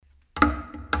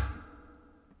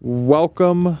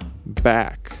Welcome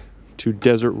back to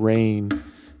Desert Rain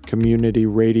Community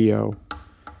Radio.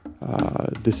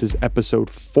 This is episode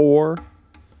 4.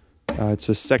 It's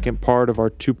the second part of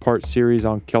our two-part series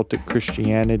on Celtic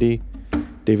Christianity.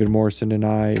 David Morrison and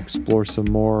I explore some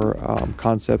more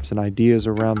concepts and ideas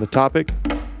around the topic.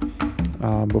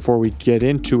 Before we get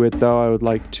into it, though, I would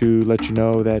like to let you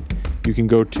know that you can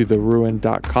go to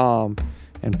theruin.com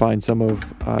and find some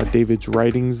of David's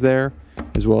writings there,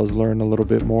 as well as learn a little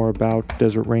bit more about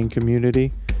Desert Rain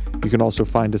Community. You can also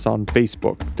find us on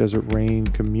Facebook, Desert Rain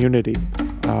Community.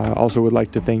 Also would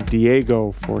like to thank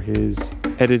Diego for his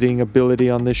editing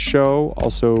ability on this show.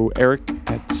 Also Eric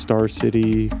at Star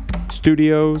City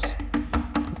Studios.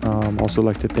 Also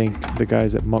like to thank the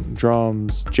guys at Monk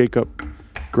Drums, Jacob,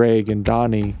 Greg, and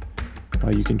Donnie.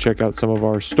 You can check out some of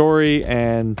our story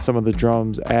and some of the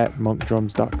drums at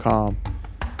monkdrums.com.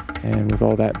 And with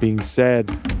all that being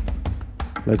said,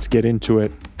 let's get into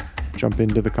it. Jump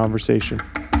into the conversation.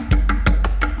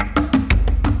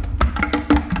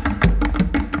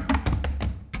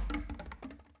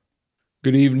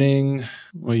 Good evening.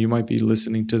 Well, you might be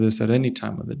listening to this at any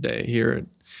time of the day here at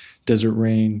Desert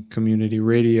Rain Community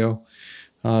Radio.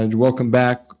 Welcome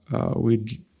back.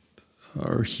 We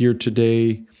are here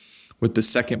today with the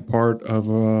second part of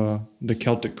the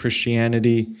Celtic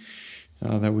Christianity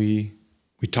that we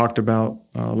talked about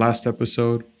last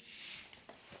episode.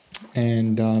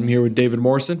 And I'm here with David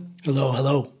Morrison.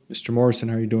 Hello. Mr. Morrison,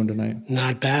 how are you doing tonight?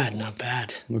 Not bad.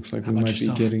 Looks like we might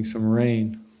be getting some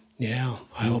rain. Yeah,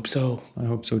 I hope so. I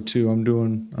hope so too. I'm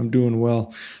doing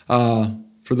well.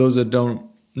 For those that don't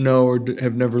know or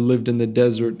have never lived in the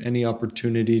desert, any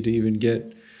opportunity to even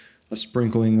get a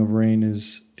sprinkling of rain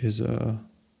is a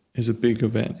big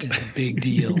event. It's a big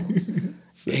deal.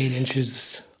 8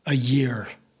 inches a year.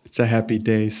 It's a happy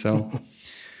day. So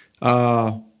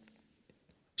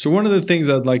one of the things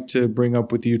I'd like to bring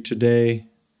up with you today,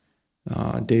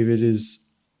 David, is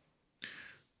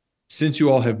since you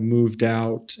all have moved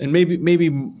out, and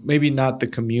maybe not the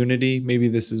community, maybe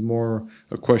this is more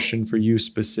a question for you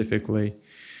specifically,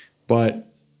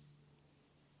 but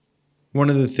one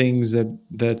of the things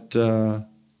that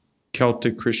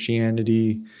Celtic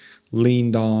Christianity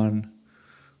leaned on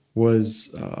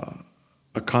was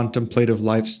a contemplative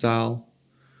lifestyle,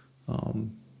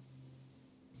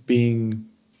 being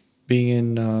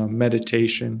in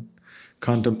meditation,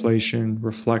 contemplation,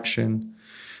 reflection,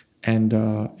 and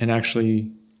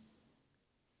actually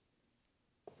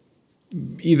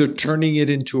either turning it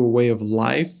into a way of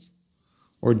life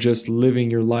or just living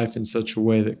your life in such a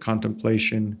way that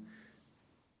contemplation,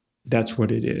 that's what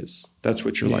it is. That's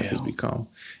what your life has become.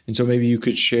 And so maybe you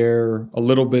could share a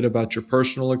little bit about your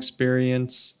personal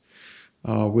experience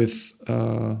with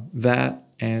that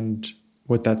and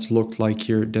what that's looked like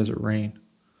here at Desert Rain.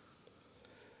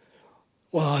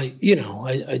 Well,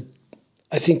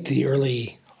 I think the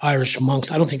early Irish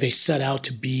monks, I don't think they set out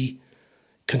to be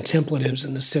contemplatives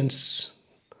in the sense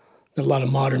that a lot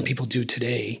of modern people do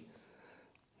today.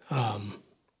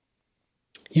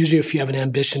 Usually if you have an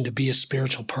ambition to be a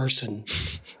spiritual person,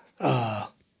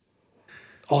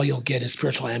 all you'll get is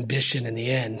spiritual ambition in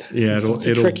the end. Yeah, it's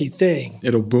a tricky thing.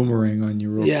 It'll boomerang on you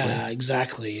real quick. Yeah,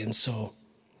 exactly. And so,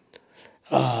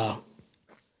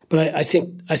 but I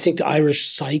think the Irish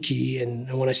psyche,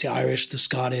 and when I say Irish, the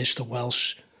Scottish, the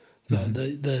Welsh,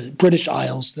 the British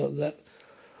Isles,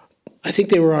 I think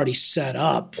they were already set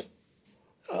up.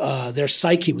 Their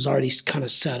psyche was already kind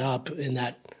of set up in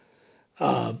that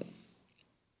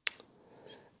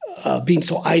being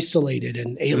so isolated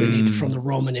and alienated from the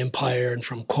Roman Empire and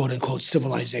from quote unquote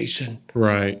civilization.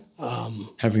 Right.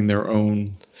 Having their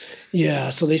own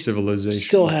so they civilization.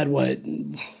 Still had what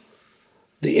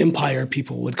the empire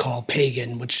people would call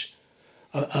pagan, which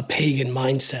a pagan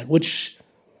mindset, which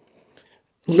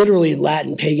literally in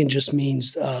Latin, pagan just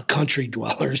means country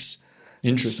dwellers.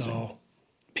 Interesting. So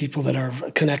people that are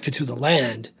connected to the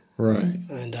land. Right.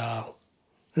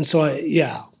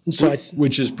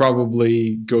 Which is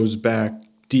probably goes back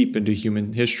deep into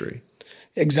human history.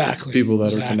 Exactly. People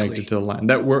that are connected to the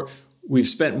land. We've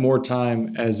spent more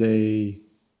time as a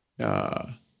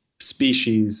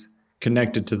species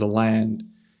connected to the land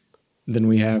than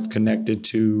we have connected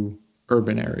to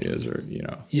urban areas or,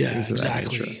 things of that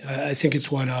nature. I think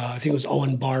it's what, I think it was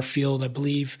Owen Barfield, I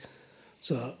believe.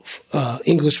 So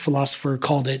English philosopher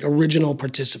called it original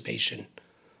participation.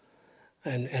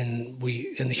 And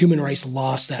the human race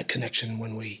lost that connection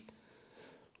when we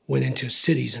went into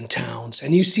cities and towns.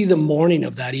 And you see the mourning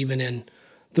of that even in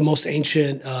the most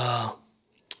ancient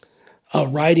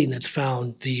writing that's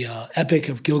found, the Epic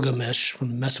of Gilgamesh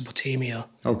from Mesopotamia.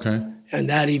 Okay. And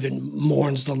that even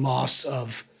mourns the loss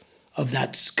of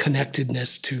that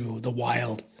connectedness to the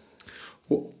wild.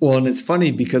 Well, and it's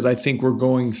funny because I think we're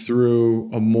going through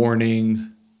a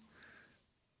mourning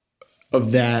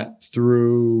of that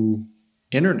through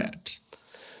internet.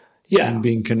 Yeah. And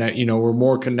being we're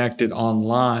more connected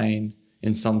online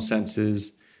in some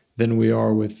senses than we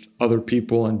are with other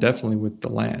people and definitely with the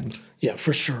land. Yeah,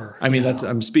 for sure. I mean,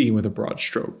 I'm speaking with a broad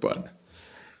stroke, but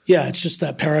yeah, it's just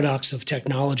that paradox of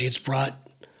technology. It's brought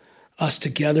us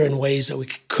together in ways that we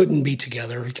couldn't be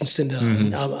together. We can send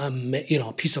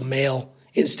a piece of mail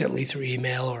instantly through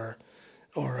email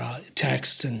or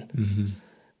text,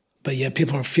 but yeah,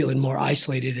 people are feeling more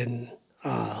isolated and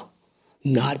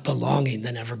not belonging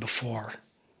than ever before.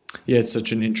 Yeah, it's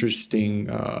such an interesting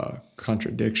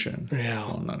contradiction. Yeah,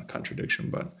 well, not a contradiction,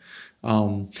 but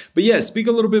yeah, speak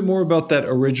a little bit more about that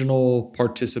original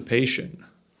participation.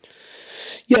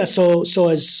 Yeah, so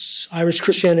as Irish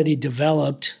Christianity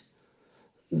developed,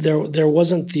 there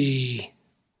wasn't the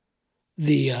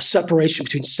separation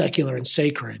between secular and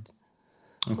sacred.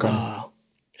 Okay.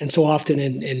 And so often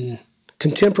in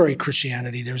contemporary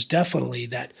Christianity, there's definitely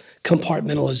that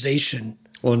compartmentalization.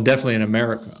 Well, and definitely in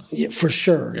America. Yeah, for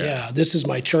sure. Yeah. This is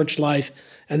my church life,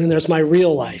 and then there's my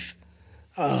real life.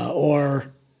 I'll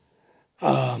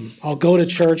go to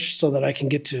church so that I can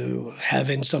get to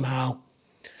heaven somehow.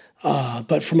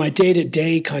 But for my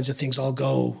day-to-day kinds of things, I'll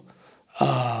go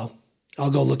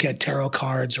look at tarot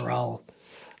cards, or I'll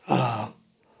go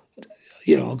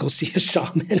see a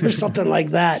shaman or something like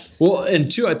that. Well,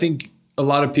 and two, I think a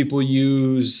lot of people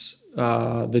use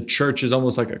the church as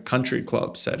almost like a country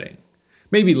club setting.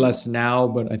 Maybe less now,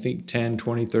 but I think 10,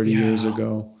 20, 30 years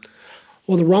ago.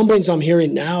 Well, the rumblings I'm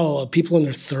hearing now, people in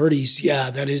their 30s,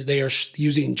 they are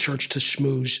using church to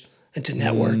schmooze and to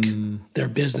network their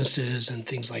businesses and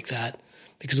things like that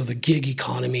because of the gig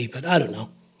economy. But I don't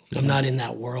know. I'm not in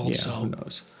that world. Yeah, who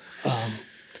knows?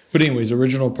 But anyways,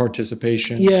 original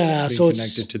participation. Yeah, being so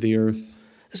connected to the earth.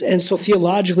 And so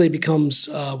theologically it becomes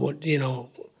what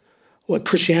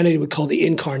Christianity would call the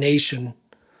incarnation,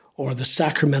 or the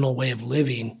sacramental way of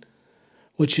living,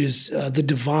 which is the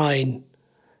divine,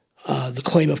 the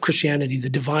claim of Christianity. The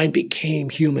divine became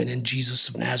human in Jesus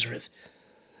of Nazareth,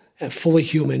 and fully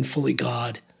human, fully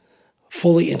God,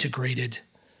 fully integrated.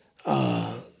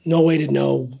 No way to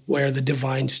know where the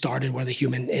divine started, where the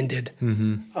human ended.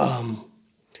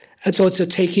 And so it's a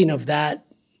taking of that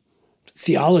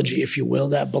theology, if you will,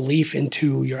 that belief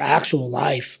into your actual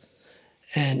life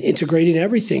and integrating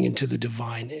everything into the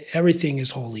divine. Everything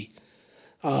is holy.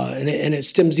 And it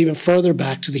stems even further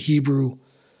back to the Hebrew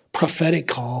prophetic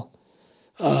call.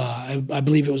 I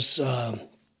believe it was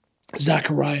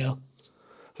Zechariah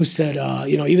who said,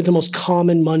 even the most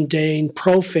common, mundane,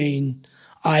 profane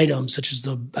items, such as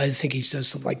I think he says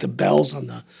something like the bells on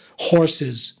the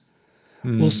horses,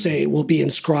 will be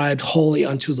inscribed holy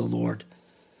unto the Lord.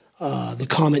 The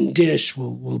common dish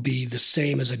will be the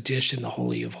same as a dish in the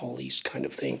Holy of Holies kind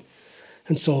of thing.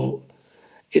 And so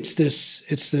it's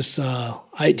this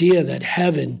idea that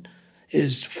heaven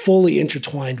is fully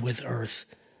intertwined with earth.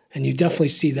 And you definitely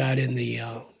see that in the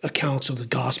accounts of the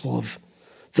gospel of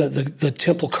the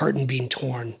temple curtain being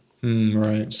torn.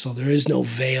 Right. So there is no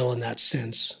veil in that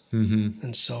sense. And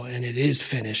it is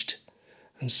finished.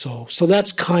 And so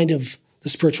that's kind of the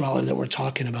spirituality that we're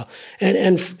talking about.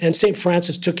 And St.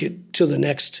 Francis took it to the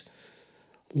next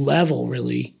level,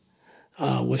 really,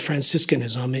 with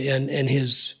Franciscanism and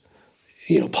his,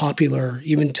 popular,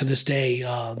 even to this day,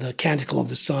 the Canticle of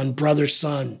the Sun, Brother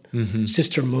Sun,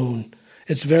 Sister Moon.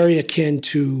 It's very akin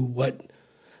to what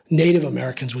Native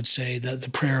Americans would say, the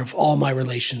prayer of all my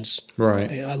relations.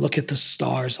 Right. I look at the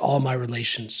stars, all my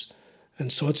relations.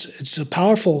 And so it's a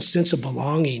powerful sense of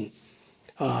belonging,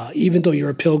 even though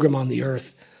you're a pilgrim on the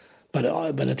earth. But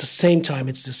at the same time,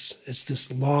 it's this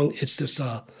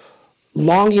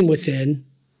longing within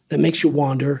that makes you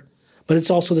wander, but it's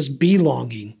also this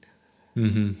belonging.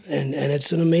 And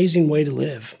it's an amazing way to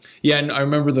live. Yeah, and I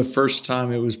remember the first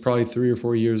time, it was probably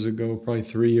 3 years ago,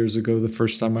 the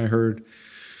first time I heard,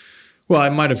 well, I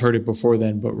might have heard it before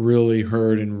then, but really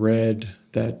heard and read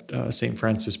that St.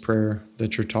 Francis prayer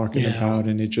that you're talking about.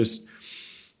 And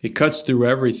it cuts through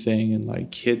everything and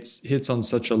like hits on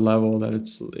such a level that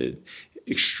it's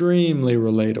extremely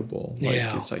relatable.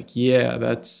 It's like,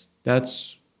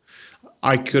 that's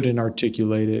I couldn't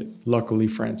articulate it. Luckily,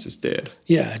 Francis did.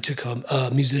 Yeah, it took a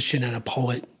musician and a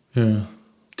poet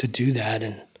to do that,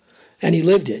 and he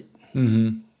lived it.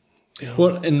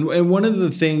 Well, and one of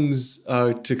the things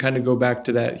to kind of go back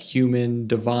to that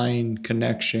human-divine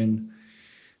connection,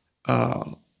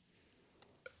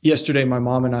 yesterday my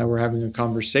mom and I were having a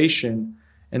conversation,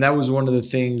 And that was one of the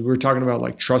things we were talking about,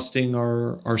 like trusting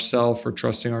ourself or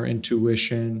trusting our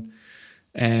intuition.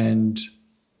 And,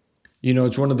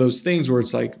 it's one of those things where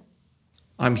it's like,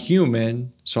 I'm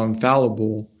human, so I'm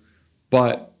fallible,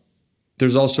 but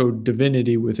there's also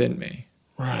divinity within me.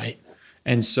 Right.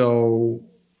 And so,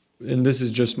 and this is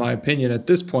just my opinion at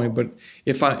this point, but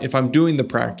if I'm doing the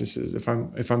practices, if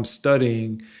I'm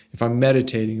studying, if I'm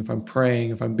meditating, if I'm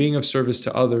praying, if I'm being of service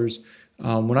to others,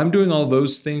 when I'm doing all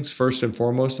those things first and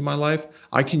foremost in my life,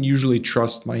 I can usually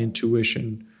trust my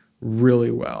intuition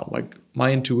really well. Like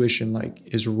my intuition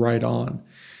is right on.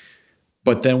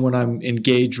 But then when I'm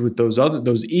engaged with those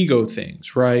ego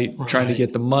things, right? Trying to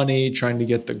get the money, trying to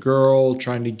get the girl,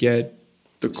 trying to get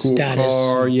the cool Status.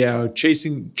 car,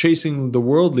 chasing the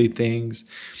worldly things,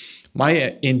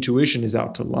 my intuition is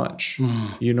out to lunch,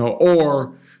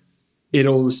 or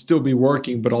it'll still be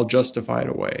working, but I'll justify it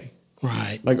away.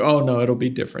 Right. Like, oh no, it'll be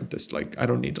different. I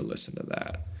don't need to listen to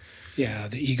that. Yeah,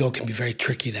 the ego can be very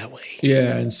tricky that way.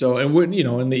 Yeah, and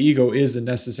the ego isn't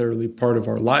necessarily part of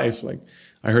our life. Like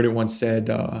I heard it once said,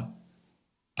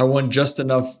 I want just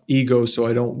enough ego so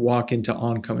I don't walk into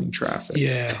oncoming traffic.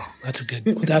 Yeah, that's a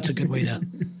good way to.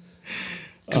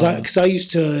 Because I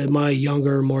used to, in my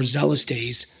younger, more zealous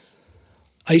days,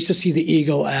 I used to see the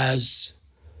ego as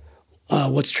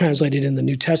what's translated in the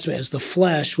New Testament as the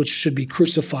flesh, which should be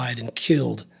crucified and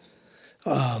killed.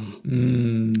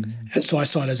 And so I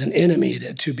saw it as an enemy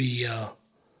to be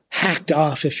hacked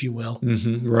off, if you will.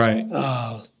 Mm-hmm, right.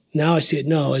 Now I see it.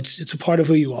 No, it's a part of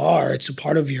who you are. It's a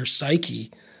part of your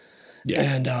psyche,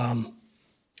 and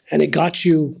it got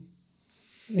you,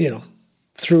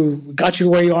 got you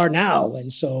where you are now.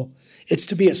 And so it's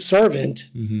to be a servant,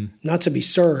 not to be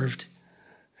served.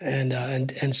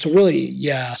 And so really,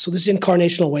 yeah. So this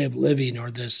incarnational way of living, or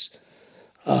this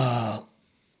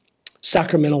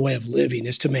sacramental way of living,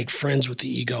 is to make friends with the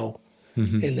ego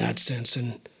in that sense,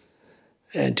 and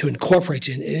to incorporate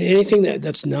it. Anything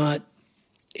that's not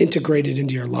integrated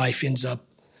into your life ends up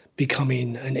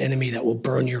becoming an enemy that will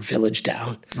burn your village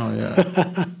down. Oh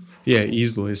yeah, yeah,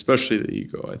 easily. Especially the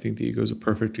ego. I think the ego is a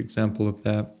perfect example of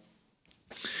that.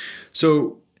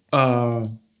 So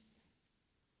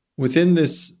within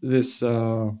this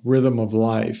rhythm of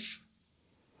life,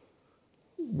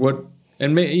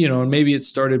 maybe it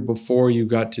started before you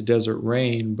got to Desert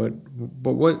Rain, but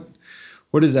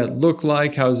what does that look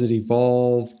like? How has it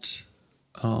evolved?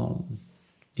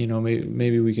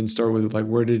 Maybe we can start with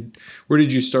where did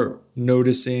you start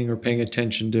noticing or paying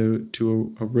attention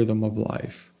to a rhythm of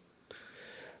life?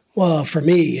 Well, for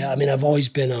me, I've always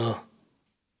been a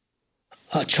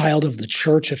child of the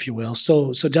church, if you will.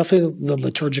 So definitely the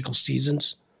liturgical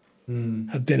seasons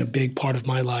have been a big part of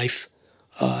my life,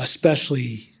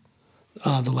 especially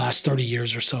the last 30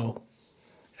 years or so.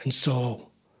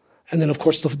 And then of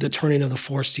course the turning of the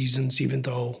 4 seasons, even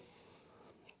though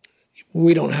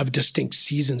we don't have distinct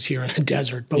seasons here in a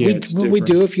desert, but we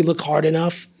do if you look hard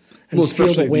enough and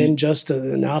feel the wind just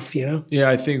enough, Yeah,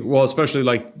 I think, especially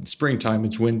like springtime,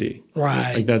 it's windy.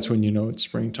 Right. Like that's when it's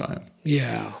springtime.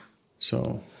 Yeah.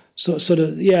 So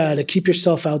to keep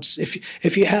yourself out,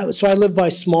 if you have, so I live by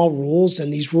small rules,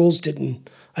 and these rules I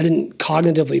didn't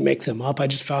cognitively make them up. I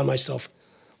just found myself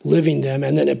living them,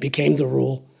 and then it became the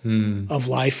rule of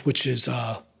life, which is,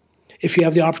 if you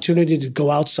have the opportunity to go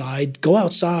outside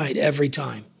every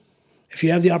time. If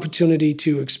you have the opportunity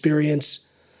to experience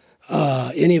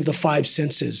any of the 5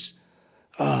 senses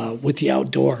with the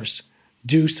outdoors,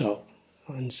 do so.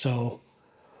 And so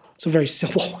it's a very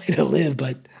simple way to live,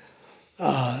 but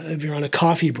if you're on a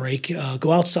coffee break,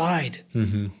 go outside,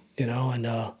 and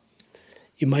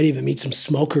you might even meet some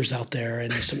smokers out there,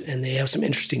 and they have some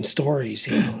interesting stories,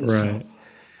 Right. So,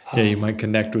 yeah, you might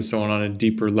connect with someone on a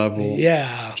deeper level.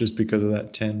 Yeah. Just because of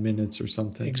that 10 minutes or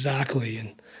something. Exactly.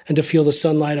 And to feel the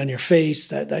sunlight on your face,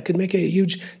 that could make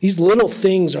these little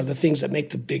things are the things that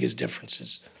make the biggest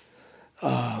differences.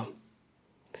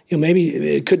 Maybe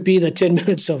it could be the 10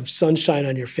 minutes of sunshine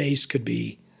on your face could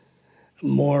be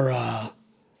more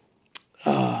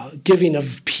giving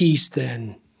of peace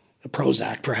than a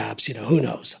Prozac, perhaps. Who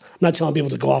knows? I'm not telling people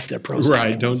to go off their Prozac.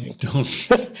 Right. Don't.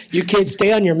 You kids,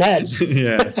 stay on your meds.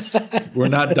 Yeah. We're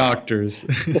not doctors.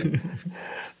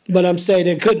 But I'm saying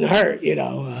it couldn't hurt,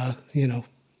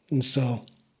 and so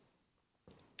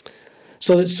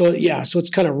it's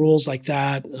kind of rules like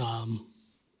that. And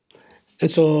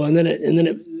then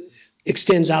it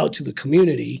extends out to the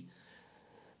community.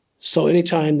 So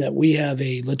anytime that we have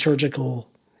a liturgical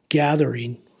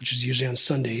gathering, which is usually on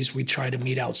Sundays, we try to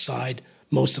meet outside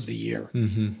most of the year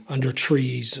under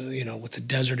trees, with the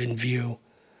desert in view.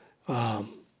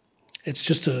 It's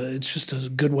just a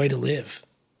good way to live.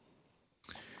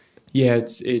 Yeah,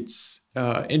 it's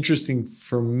interesting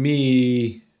for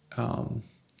me,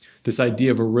 this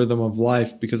idea of a rhythm of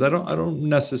life, because I don't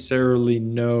necessarily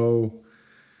know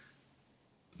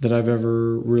that I've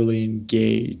ever really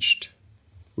engaged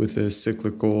with a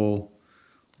cyclical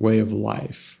way of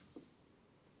life,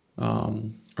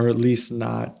 or at least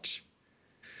not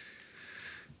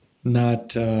in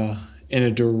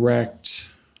a direct.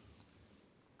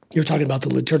 You're talking about the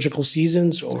liturgical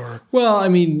seasons, or Well, I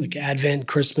mean, like Advent,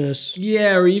 Christmas?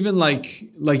 yeah, or even like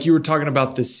you were talking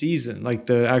about the season, like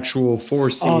the actual 4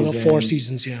 seasons. Oh, the 4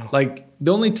 seasons, yeah. Like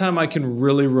the only time I can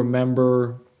really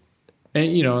remember,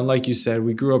 and and like you said,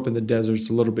 we grew up in the desert. It's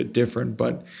a little bit different,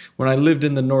 but when I lived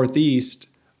in the Northeast,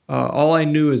 all I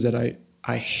knew is that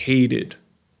I hated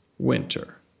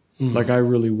winter. Like I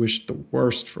really wished the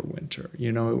worst for winter.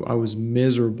 I was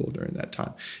miserable during that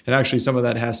time. And actually some of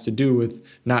that has to do with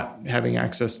not having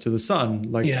access to the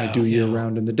sun like I do year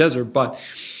round in the desert.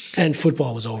 And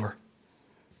football was over.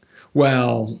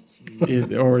 Well,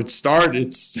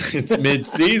 it's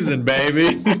mid-season, baby.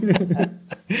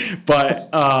 but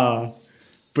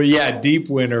yeah, deep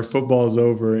winter, football's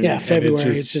over. And, February,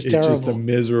 and it's just terrible. It's just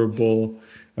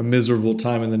a miserable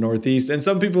time in the Northeast. And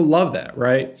some people love that,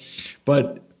 right?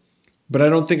 But I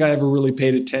don't think I ever really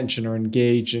paid attention or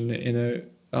engaged in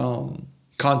a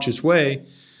conscious way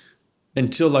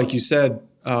until, like you said,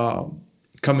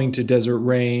 coming to Desert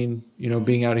Rain,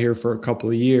 being out here for a couple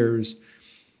of years.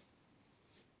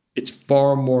 It's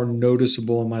far more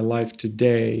noticeable in my life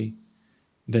today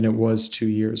than it was 2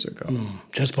 years ago.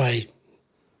 Just by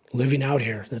living out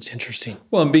here. That's interesting.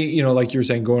 Well, and being, like you were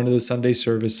saying, going to the Sunday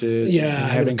services, and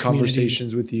having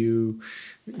conversations with you,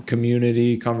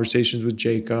 community, conversations with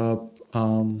Jacob,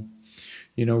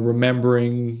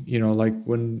 remembering, like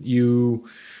when you,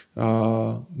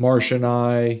 Marsha and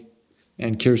I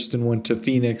and Kirsten went to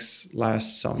Phoenix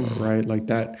last summer, right? Like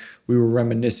that, we were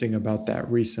reminiscing about that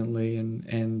recently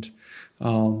and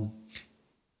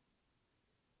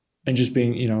just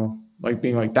being,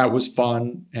 being like, that was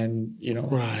fun. And,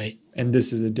 right. And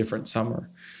this is a different summer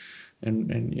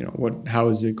and how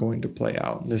is it going to play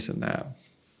out and this and that.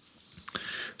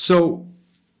 So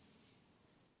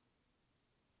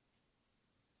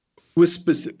with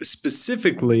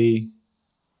specifically,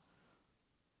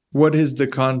 what has the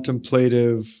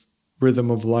contemplative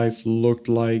rhythm of life looked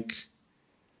like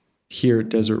here at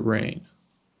Desert Rain?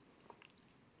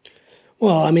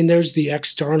 Well, I mean, there's the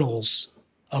externals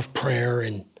of prayer,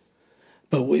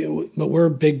 but we're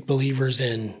big believers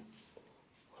in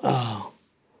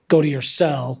go to your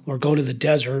cell or go to the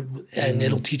desert, and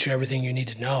it'll teach you everything you need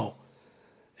to know.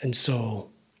 And so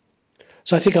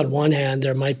I think on one hand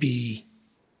there might be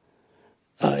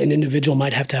an individual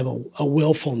might have to have a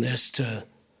willfulness to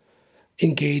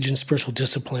engage in spiritual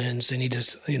disciplines. They need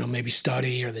to, maybe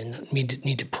study, or they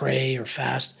need to pray or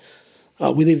fast.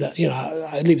 We leave that,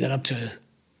 I leave that up to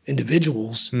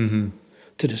individuals to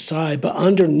decide. But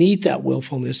underneath that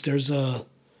willfulness, there's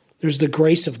the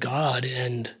grace of God,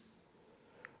 and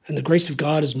the grace of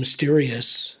God is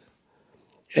mysterious,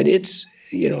 and it's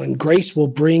and grace will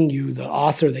bring you the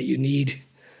author that you need,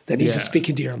 that needs to speak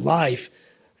into your life.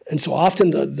 And so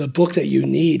often the book that you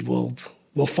need will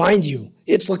find you.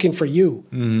 It's looking for you.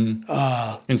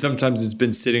 And sometimes it's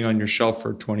been sitting on your shelf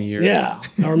for 20 years. Yeah.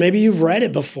 Or maybe you've read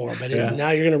it before, but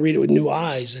now you're going to read it with new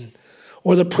eyes.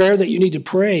 Or the prayer that you need to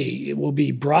pray, it will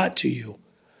be brought to you.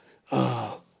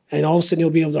 And all of a sudden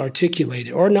you'll be able to articulate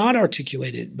it, or not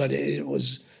articulate it, but it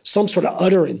was some sort of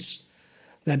utterance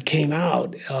that came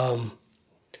out.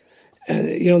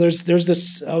 And there's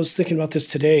this, I was thinking about this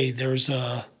today. There's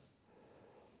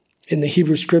in the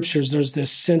Hebrew scriptures, there's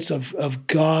this sense of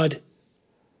God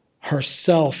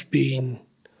herself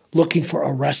looking for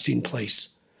a resting place.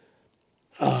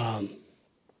 I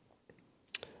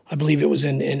believe it was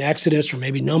in Exodus or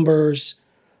maybe Numbers.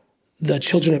 The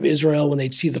children of Israel, when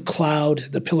they'd see the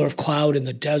pillar of cloud in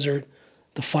the desert,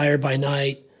 the fire by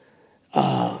night,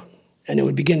 and it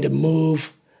would begin to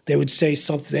move, they would say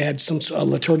something. They had a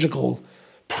liturgical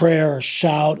prayer, or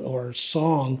shout, or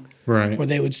song, right, where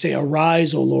they would say,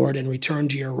 "Arise, O Lord, and return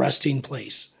to your resting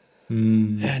place."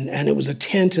 And it was a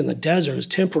tent in the desert. It was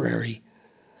temporary.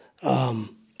 So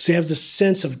you have this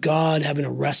sense of God having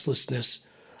a restlessness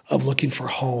of looking for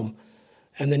home.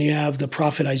 And then you have the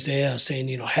prophet Isaiah saying,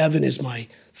 heaven is my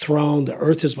throne, the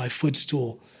earth is my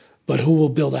footstool, but who will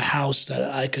build a house that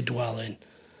I could dwell in?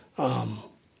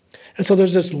 And so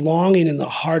there's this longing in the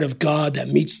heart of God that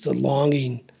meets the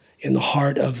longing in the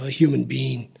heart of a human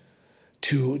being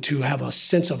to have a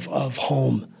sense of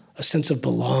home, a sense of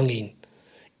belonging,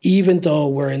 even though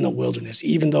we're in the wilderness,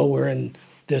 even though we're in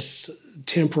this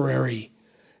temporary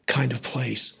kind of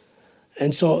place.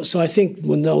 And so I think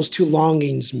when those two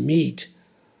longings meet,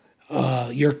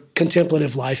 your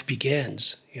contemplative life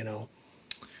begins, you know.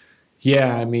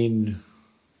 Yeah, I mean,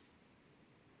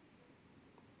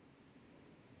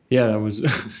 yeah, that was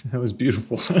that was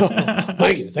beautiful.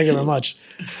 Thank you very much.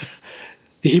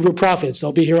 The Hebrew prophets,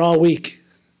 they'll be here all week.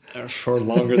 For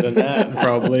longer than that,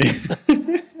 probably.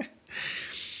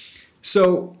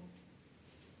 So,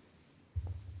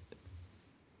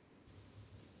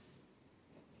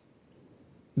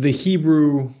 the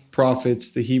Hebrew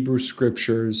prophets, the Hebrew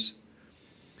scriptures,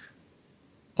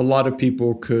 a lot of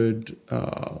people could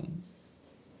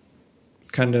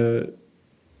kind of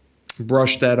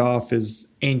brush that off as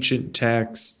ancient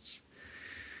texts.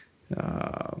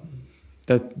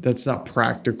 That's not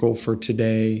practical for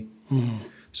today. Mm.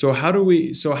 So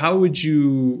how would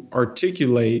you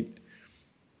articulate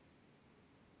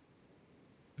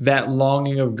that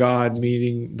longing of God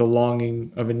meeting the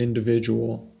longing of an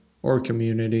individual or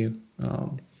community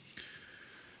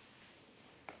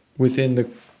within the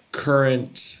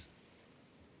current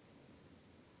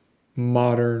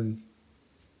modern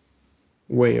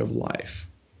way of life?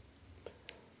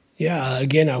 Yeah,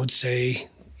 again, I would say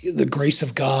the grace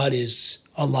of God is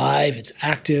alive, it's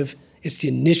active, it's the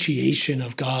initiation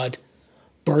of God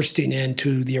bursting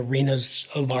into the arenas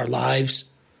of our lives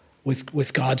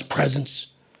with God's presence.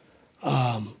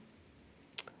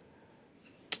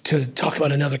 To talk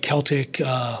about another Celtic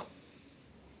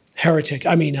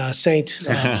Saint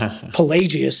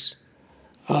Pelagius,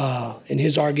 in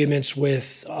his arguments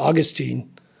with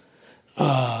Augustine,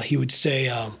 he would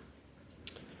say,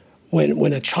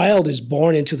 when a child is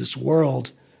born into this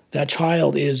world, that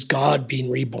child is God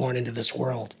being reborn into this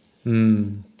world.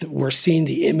 Mm. We're seeing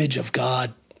the image of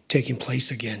God taking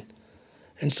place again.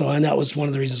 And that was one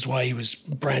of the reasons why he was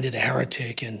branded a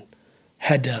heretic and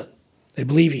had to, they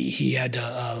believe he had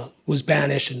was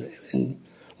banished and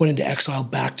went into exile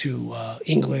back to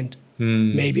England,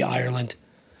 maybe Ireland.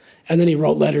 And then he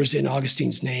wrote letters in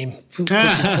Augustine's name,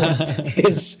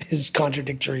 his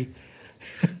contradictory.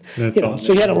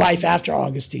 So he had a life after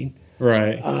Augustine.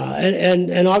 Right.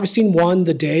 And Augustine won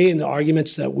the day in the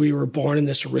arguments that we were born in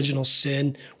this original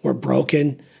sin. We're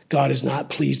broken. God is not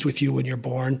pleased with you when you're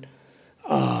born.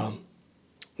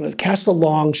 It cast a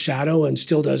long shadow and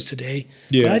still does today.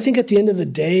 Yeah. But I think at the end of the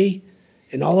day,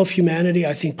 in all of humanity,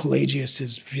 I think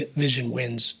Pelagius' vision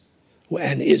wins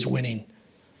and is winning.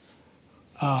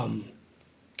 And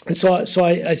so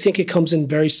I think it comes in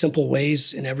very simple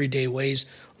ways, in everyday ways,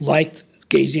 like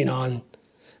gazing on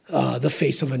the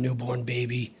face of a newborn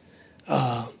baby,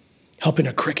 helping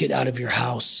a cricket out of your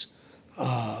house,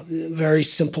 very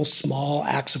simple, small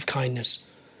acts of kindness.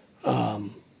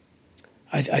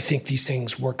 I think these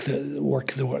things work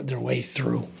their way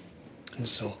through, and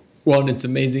so. Well, and it's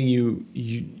amazing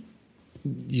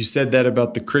you said that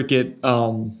about the cricket.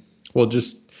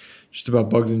 Just about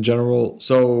bugs in general.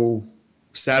 So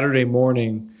Saturday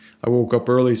morning, I woke up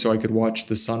early so I could watch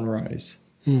the sunrise,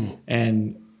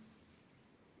 and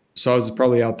so I was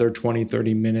probably out there 20,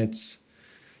 30 minutes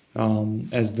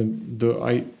as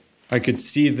I could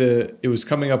see it was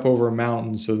coming up over a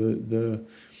mountain, so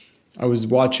I was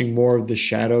watching more of the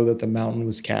shadow that the mountain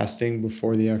was casting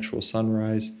before the actual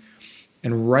sunrise.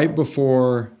 And right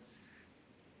before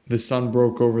the sun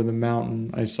broke over the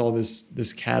mountain, I saw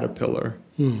this caterpillar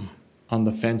on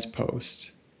the fence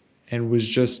post and was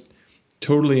just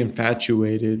totally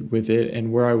infatuated with it.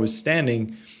 And where I was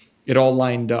standing, it all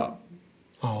lined up.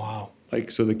 Oh, wow.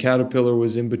 So the caterpillar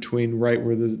was in between right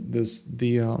where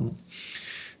the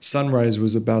sunrise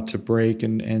was about to break.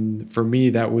 And for me,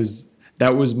 that was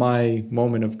my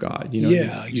moment of God.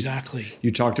 Yeah, exactly.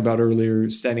 You talked about earlier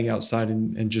standing outside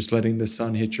and just letting the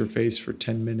sun hit your face for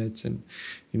 10 minutes. And,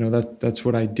 that's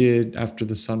what I did after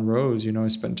the sun rose. I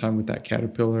spent time with that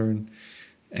caterpillar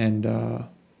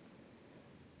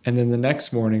and then the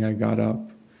next morning I got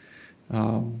up.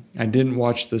 I didn't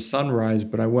watch the sunrise,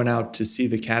 but I went out to see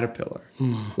the caterpillar.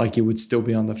 Like it would still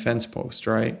be on the fence post,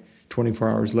 right? 24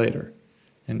 hours later.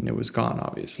 And it was gone,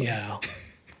 obviously. Yeah.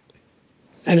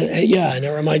 And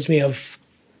it reminds me of,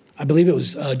 I believe it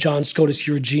was John Scotus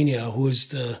Eugenia, who was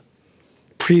the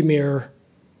premier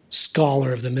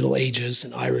scholar of the Middle Ages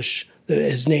in Irish.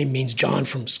 His name means John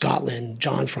from Scotland,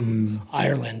 John from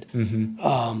Ireland.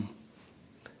 Mm-hmm.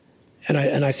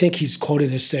 And I think he's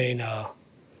quoted as saying,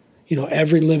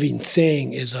 every living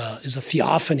thing is a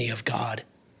theophany of God.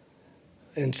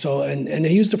 And so, and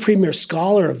he was the premier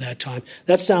scholar of that time.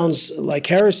 That sounds like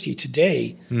heresy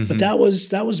today, but that was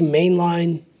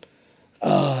mainline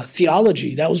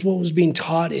theology. That was what was being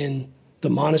taught in the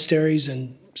monasteries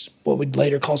and what we'd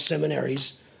later call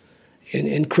seminaries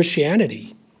in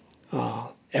Christianity.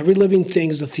 Every living thing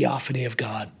is a theophany of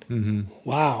God.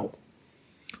 Wow.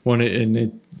 And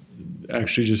it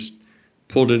actually just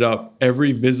pulled it up.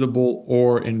 Every visible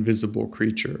or invisible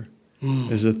creature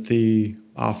is a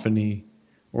theophany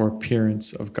or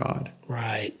appearance of God.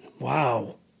 Right.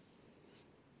 Wow.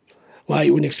 Well,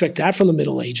 you wouldn't expect that from the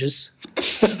Middle Ages.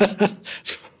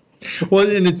 Well,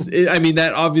 and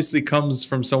that obviously comes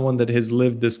from someone that has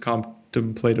lived this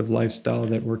contemplative lifestyle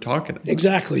that we're talking about.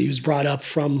 Exactly. He was brought up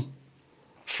from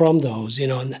those,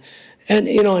 and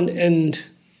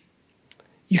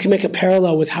you can make a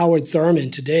parallel with Howard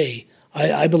Thurman today.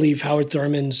 I believe Howard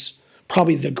Thurman's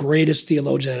probably the greatest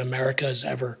theologian that America has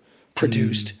ever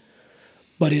produced.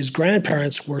 But his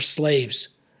grandparents were slaves,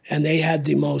 and they had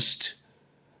the most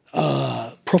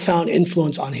profound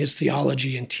influence on his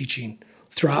theology and teaching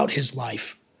throughout his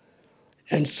life.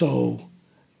 And so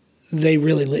they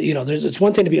really, it's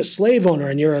one thing to be a slave owner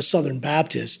and you're a Southern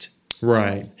Baptist.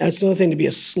 Right. And it's another thing to be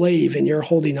a slave and you're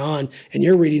holding on and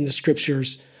you're reading the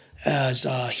scriptures as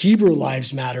Hebrew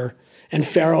lives matter, and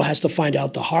Pharaoh has to find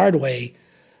out the hard way.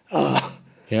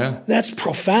 That's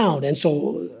profound. And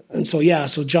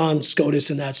so John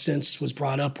Scotus in that sense was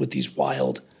brought up with these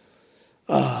wild,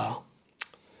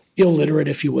 illiterate,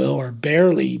 if you will, or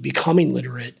barely becoming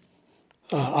literate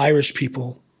Irish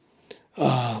people.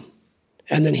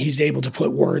 And then he's able to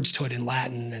put words to it in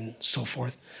Latin and so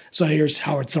forth. So here's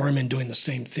Howard Thurman doing the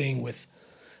same thing with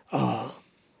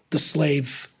the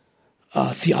slave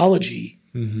theology,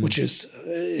 which is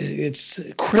it's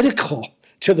critical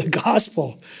to the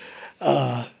gospel,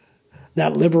 that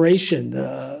liberation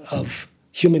of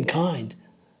humankind.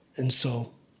 And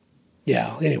so,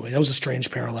 anyway, that was a strange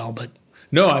parallel, but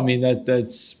no, I mean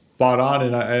that's spot on,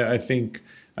 and I think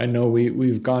I know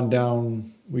we've gone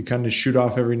down. We kind of shoot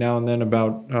off every now and then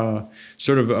about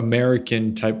sort of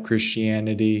American type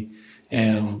Christianity,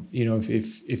 and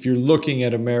if you're looking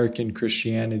at American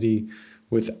Christianity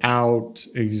without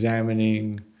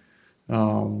examining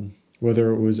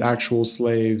whether it was actual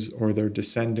slaves or their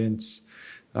descendants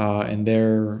and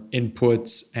their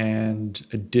inputs and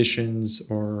additions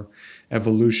or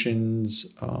evolutions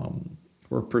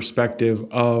or perspective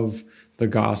of the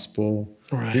gospel,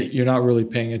 right, you're not really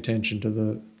paying attention to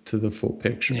the full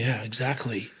picture. Yeah,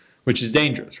 exactly. Which is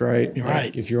dangerous, right? You're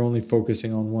right. If you're only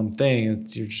focusing on one thing,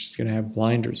 you're just going to have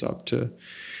blinders up to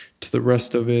the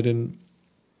rest of it. And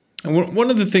one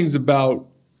of the things about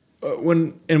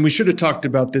and we should have talked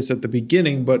about this at the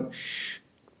beginning, but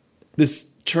this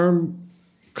term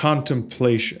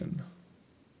contemplation,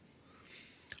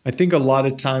 I think a lot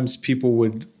of times people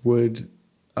would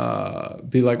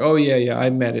be like, oh yeah,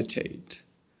 I meditate.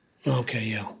 Okay,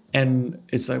 yeah. And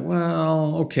it's like,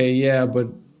 well, okay, yeah, but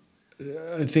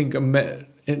I think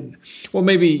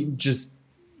maybe just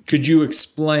could you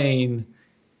explain,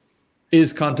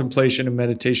 is contemplation and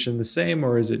meditation the same,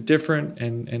 or is it different,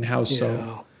 and how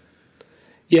so?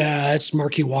 Yeah, it's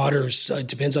murky waters. It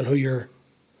depends on who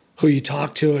you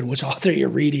talk to and which author you're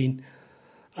reading.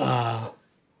 I've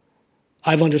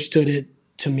understood it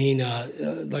to mean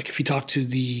like if you talk to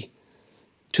the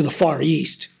Far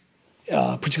East,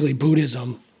 particularly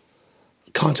Buddhism,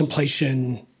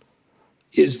 contemplation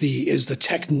is the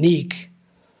technique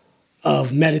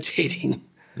of meditating,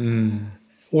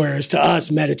 whereas to us,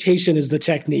 meditation is the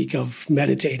technique of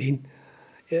meditating,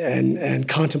 and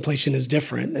contemplation is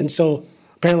different. And so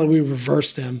apparently we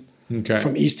reverse them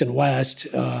from East and West.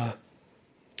 To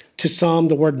some,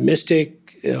 the word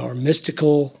mystic or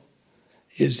mystical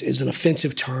is an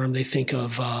offensive term. They think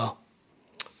of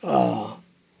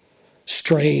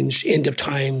strange end of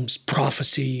times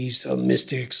prophecies of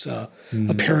mystics,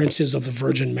 appearances of the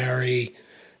Virgin Mary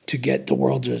to get the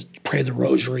world to pray the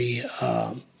rosary,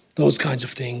 those kinds of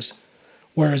things.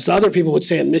 Whereas other people would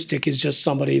say a mystic is just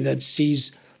somebody that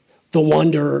sees the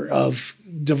wonder of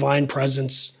divine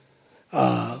presence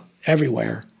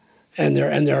everywhere, and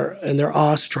they're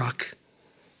awestruck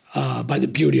by the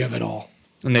beauty of it all.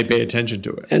 And they pay attention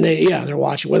to it. And they're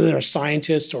watching, whether they're a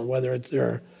scientist or whether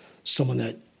they're someone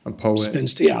that a poet,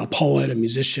 a poet, a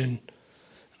musician.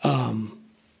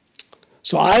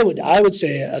 So I would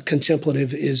say a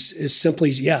contemplative is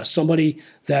simply somebody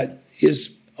that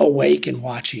is awake and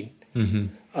watching.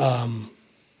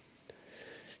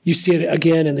 You see it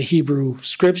again in the Hebrew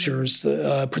scriptures,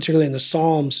 particularly in the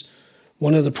Psalms.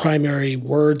 One of the primary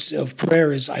words of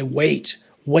prayer is "I wait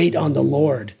on the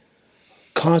Lord,"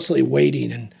 constantly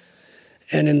waiting.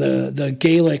 And in the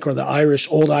Gaelic or the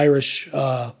Old Irish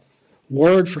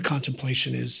word for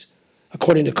contemplation is,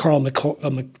 according to Carl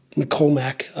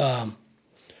McCormack,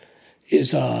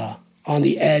 is on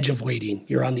the edge of waiting.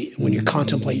 When you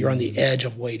contemplate, you're on the edge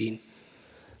of waiting.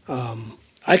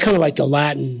 I kind of like the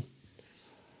Latin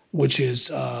which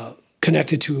is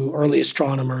connected to early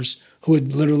astronomers who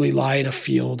would literally lie in a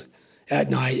field at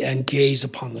night and gaze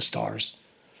upon the stars.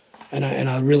 And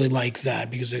I really like that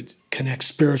because it connects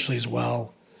spiritually as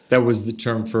well. That was the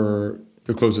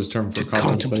closest term for Contemplate,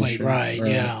 contemplation. right,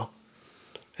 yeah.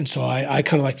 And so I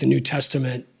kind of like the New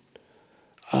Testament,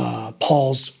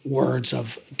 Paul's words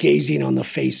of gazing on the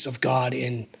face of God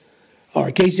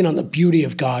or gazing on the beauty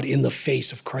of God in the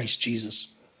face of Christ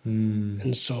Jesus.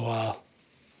 And so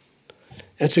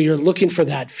you're looking for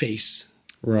that face.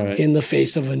 Right. In the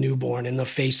face of a newborn, in the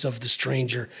face of the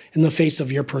stranger, in the face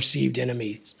of your perceived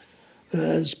enemies.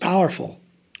 It's powerful.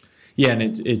 Yeah, and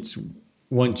it's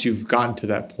once you've gotten to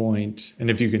that point, and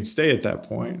if you can stay at that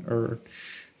point or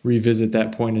revisit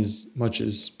that point as much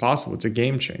as possible, it's a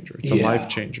game changer. It's a life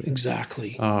changer.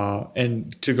 Exactly.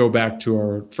 And to go back to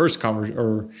our first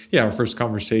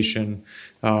conversation,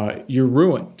 you're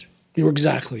ruined. You're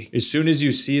exactly. As soon as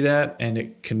you see that and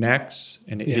it connects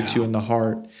and it hits you in the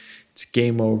heart, it's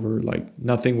game over. Like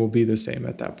nothing will be the same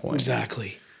at that point.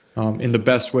 Exactly. In the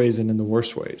best ways and in the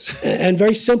worst ways. And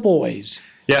very simple ways.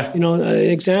 Yeah. An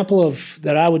example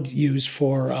that I would use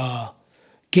for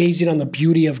gazing on the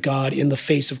beauty of God in the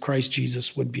face of Christ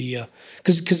Jesus would be,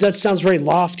 because that sounds very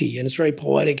lofty and it's very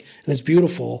poetic and it's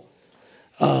beautiful.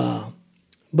 But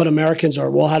Americans are,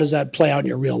 well, how does that play out in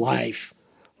your real life?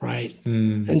 Right.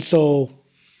 And so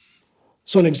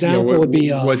an example would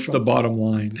be. What's the bottom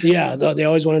line? Yeah. They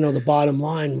always want to know the bottom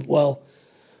line. Well,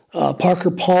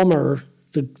 Parker Palmer,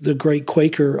 the great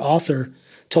Quaker author,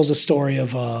 tells a story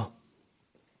of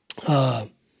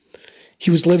he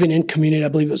was living in community, I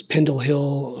believe it was Pendle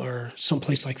Hill or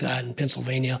someplace like that in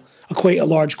Pennsylvania, a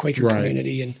large Quaker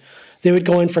community. And they would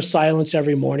go in for silence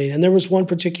every morning. And there was one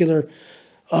particular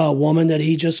woman that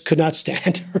he just could not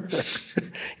stand her.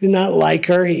 He did not like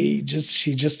her.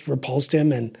 She just repulsed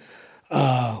him. And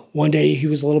one day he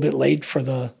was a little bit late for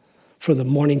the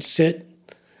morning sit,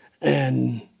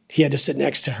 and he had to sit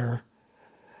next to her.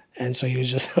 And so he was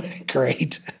just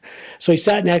great. So he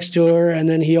sat next to her, and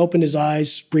then he opened his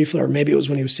eyes briefly, or maybe it was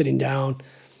when he was sitting down,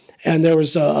 and there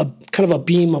was a kind of a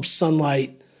beam of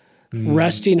sunlight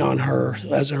resting on her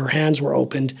as her hands were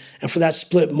opened. And for that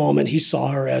split moment, he saw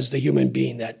her as the human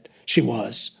being that she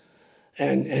was.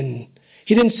 And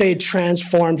he didn't say it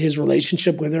transformed his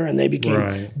relationship with her and they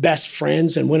became best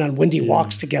friends and went on windy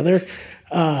walks together.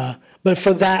 But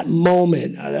for that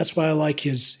moment, that's why I like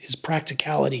his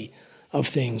practicality of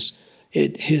things.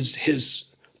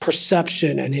 His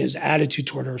perception and his attitude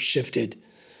toward her shifted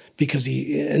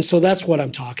and so that's what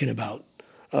I'm talking about.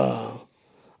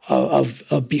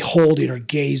 Of beholding or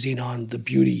gazing on the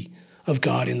beauty of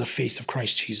God in the face of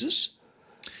Christ Jesus.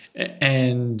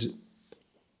 And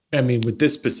I mean, with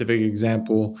this specific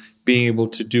example, being able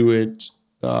to do it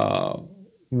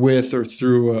with or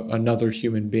through another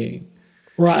human being.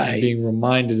 Right. Being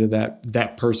reminded of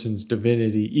that person's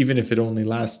divinity, even if it only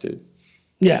lasted.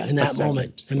 Yeah, in that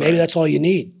moment. And maybe that's all you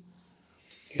need.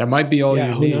 That might be all you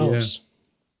need. Who knows? Yeah.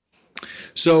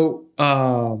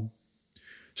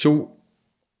 So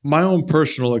my own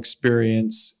personal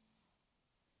experience,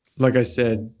 like I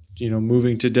said,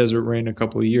 moving to Desert Rain a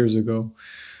couple of years ago,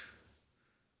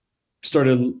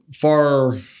 started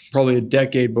probably a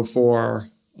decade before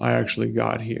I actually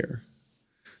got here.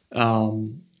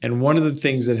 And one of the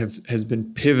things that has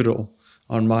been pivotal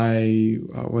on my,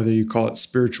 whether you call it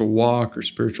spiritual walk or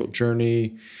spiritual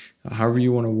journey, however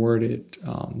you want to word it,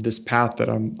 this path that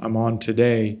I'm on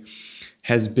today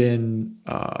has been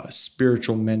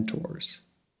spiritual mentors.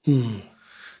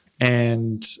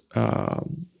 And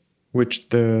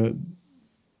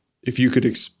if you could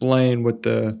explain what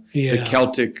the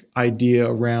Celtic idea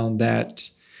around that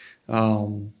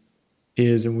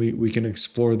is, and we can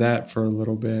explore that for a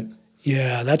little bit.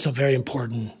 Yeah, that's a very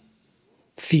important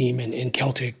theme in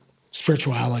Celtic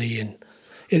spirituality. And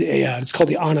it's called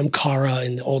the Anam Cara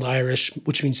in the Old Irish,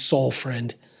 which means soul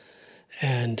friend.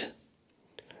 And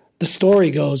the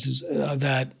story goes is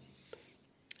that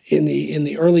in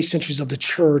the early centuries of the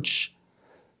church,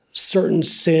 certain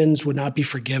sins would not be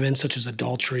forgiven, such as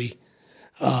adultery.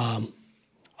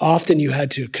 Often you had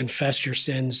to confess your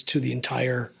sins to the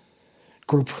entire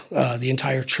group, the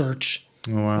entire church.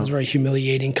 Oh, wow. It was a very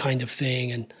humiliating kind of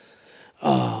thing. And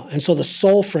so the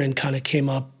soul friend kind of came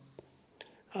up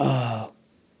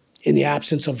in the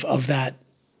absence of that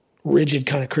rigid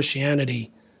kind of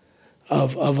Christianity,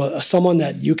 of someone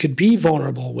that you could be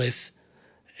vulnerable with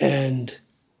and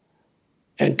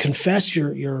confess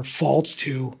your faults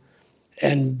to.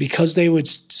 And because they would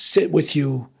sit with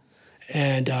you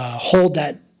and hold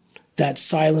that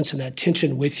silence and that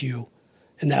tension with you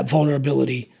and that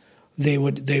vulnerability, they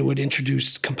would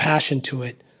introduce compassion to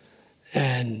it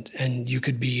and you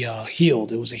could be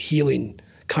healed. It was a healing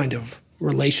kind of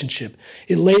relationship.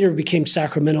 It later became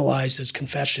sacramentalized as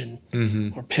confession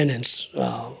or penance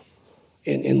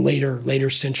in later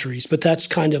centuries. But that's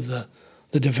kind of the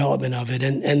development of it,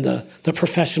 and the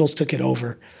professionals took it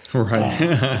over. Right.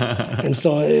 And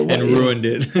so and ruined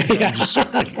it.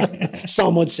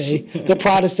 Some would say. The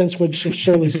Protestants would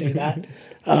surely say that.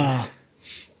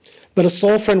 But a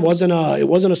soul friend wasn't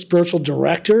a spiritual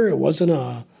director. It wasn't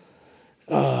a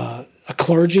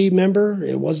clergy member.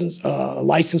 It wasn't a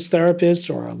licensed therapist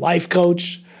or a life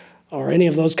coach or any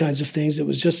of those kinds of things. It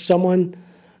was just someone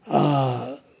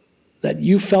that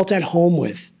you felt at home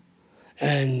with.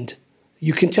 And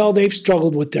you can tell they've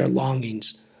struggled with their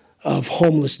longings of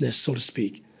homelessness, so to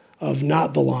speak, of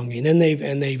not belonging. And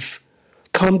they've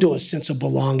come to a sense of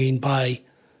belonging by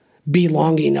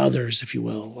belonging others, if you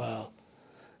will.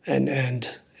 And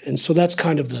so that's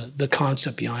kind of the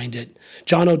concept behind it.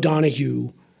 John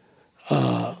O'Donohue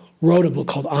wrote a book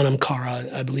called Anam Cara,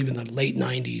 I believe in the late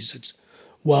 90s. It's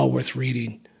well worth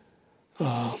reading,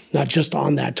 not just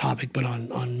on that topic, but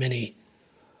on many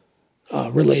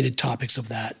related topics of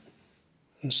that.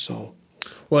 And so...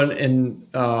 Well, and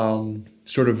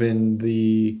sort of in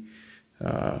the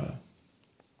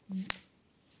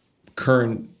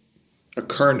current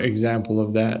example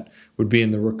of that would be in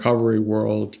the recovery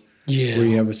world, where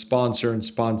you have a sponsor and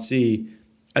sponsee.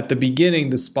 At the beginning,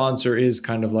 the sponsor is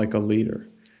kind of like a leader,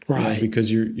 right?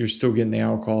 Because you're still getting the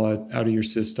alcohol out of your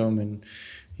system, and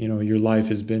your life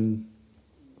has been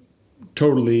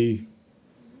totally,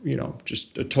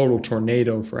 just a total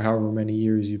tornado for however many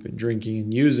years you've been drinking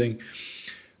and using.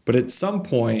 But at some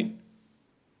point,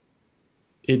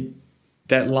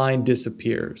 that line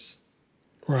disappears.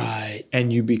 Right.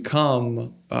 And you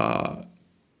become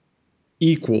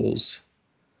equals,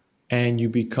 and you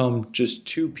become just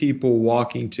two people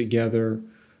walking together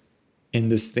in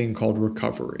this thing called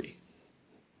recovery.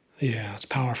 Yeah, it's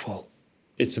powerful.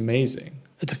 It's amazing.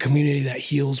 It's a community that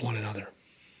heals one another.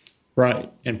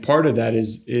 Right. And part of that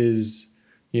is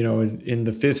in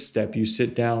the fifth step, you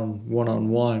sit down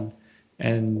one-on-one,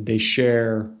 and they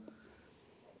share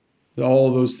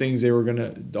all those things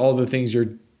all the things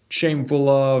you're shameful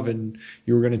of and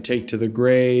you were going to take to the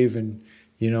grave. And,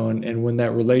 and when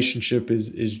that relationship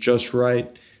is just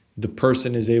right, the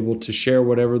person is able to share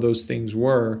whatever those things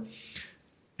were.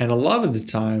 And a lot of the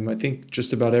time, I think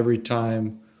just about every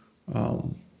time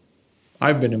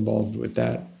I've been involved with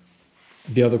that,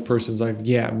 the other person's like,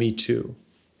 yeah, me too,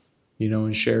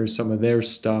 and shares some of their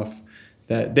stuff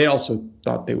that they also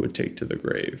thought they would take to the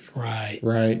grave. Right.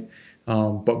 Right.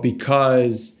 But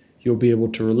because you'll be able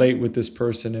to relate with this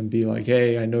person and be like,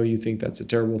 hey, I know you think that's a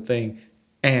terrible thing,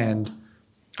 and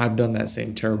I've done that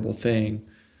same terrible thing,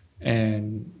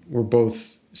 and we're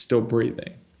both still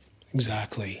breathing.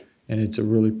 Exactly. And it's a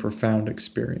really profound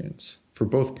experience for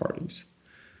both parties.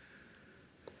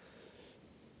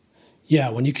 Yeah,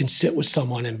 when you can sit with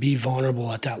someone and be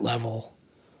vulnerable at that level,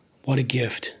 what a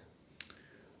gift.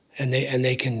 And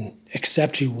they can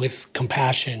accept you with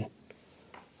compassion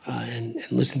and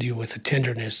listen to you with a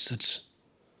tenderness. It's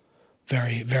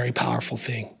very, very powerful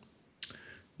thing.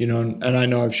 And I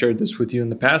know I've shared this with you in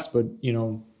the past, but,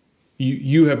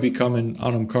 you have become an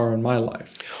Anam Cara in my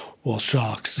life. Well,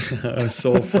 shucks. A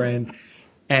soul friend.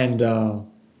 And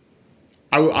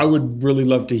I would really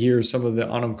love to hear some of the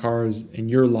Anam Caras in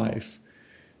your life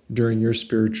during your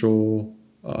spiritual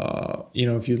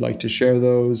if you'd like to share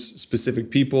those specific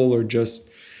people or just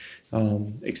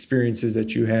experiences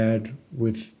that you had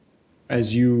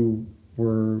as you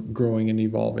were growing and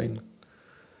evolving.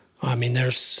 I mean,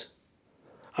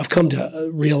 I've come to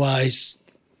realize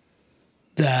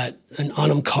that an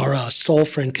Anam Cara, a soul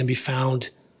friend, can be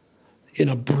found in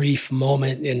a brief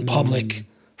moment in public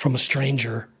from a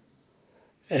stranger.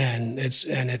 And it's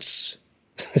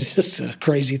just a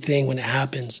crazy thing when it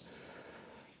happens.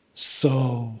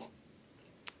 So,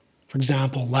 for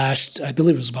example, I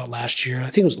believe it was about last year, I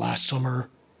think it was last summer,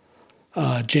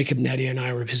 Jacob Nettie and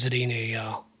I were visiting it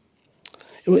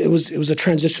was a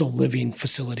transitional living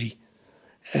facility.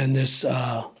 And this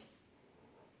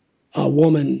a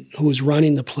woman who was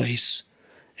running the place,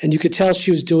 and you could tell she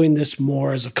was doing this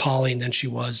more as a calling than she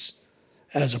was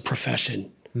as a profession.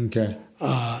 Okay.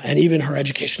 And even her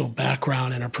educational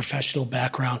background and her professional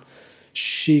background,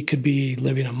 she could be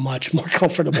living a much more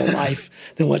comfortable life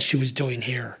than what she was doing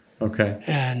here. Okay.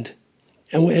 And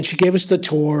she gave us the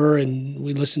tour, and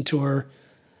we listened to her,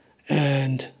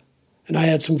 and I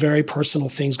had some very personal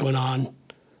things going on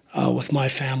with my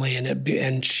family,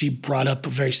 and she brought up a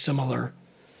very similar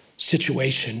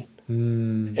situation.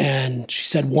 And she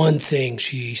said one thing.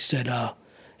 She said,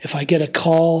 if I get a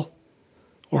call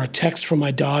or a text from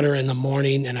my daughter in the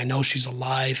morning and I know she's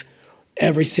alive,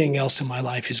 everything else in my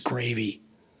life is gravy.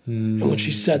 And when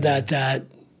she said that, that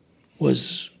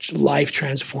was life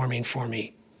transforming for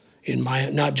me in my,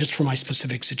 not just for my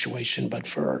specific situation, but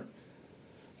for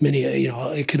many,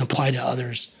 it can apply to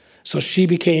others. So she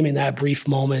became in that brief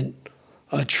moment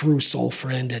a true soul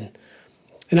friend.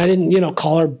 And I didn't,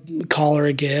 call her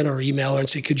again or email her and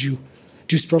say, could you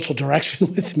do spiritual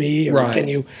direction with me? Or Right. can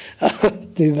you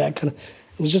do that kind of,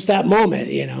 it was just that moment,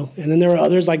 And then there were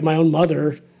others like my own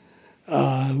mother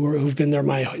who've been there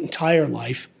my entire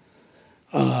life.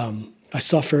 I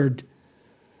suffered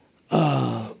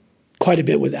quite a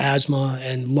bit with asthma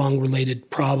and lung-related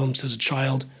problems as a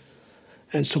child.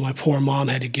 And so my poor mom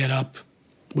had to get up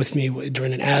with me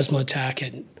during an asthma attack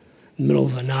in the middle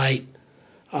of the night,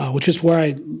 which is where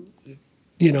I,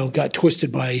 got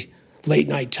twisted by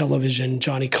late-night television,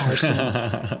 Johnny Carson,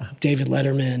 David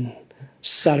Letterman,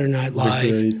 Saturday Night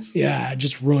Live. Yeah,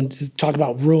 just ruined. Talk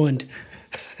about ruined.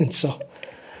 And so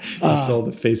You saw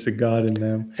the face of God in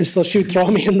them. And so she would throw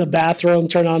me in the bathroom,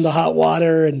 turn on the hot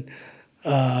water, and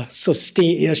she'd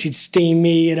steam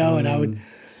me, and I would.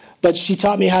 But she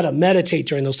taught me how to meditate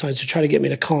during those times to try to get me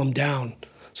to calm down.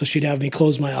 So she'd have me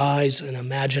close my eyes and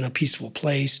imagine a peaceful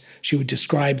place. She would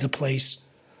describe the place,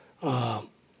 so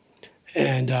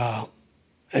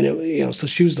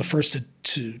she was the first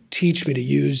to teach me to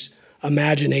use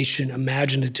imagination,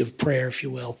 imaginative prayer, if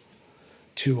you will,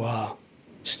 to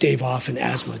stave off an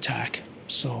asthma attack.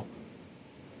 So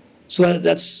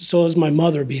it was my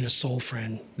mother being a soul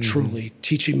friend, truly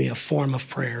teaching me a form of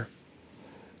prayer.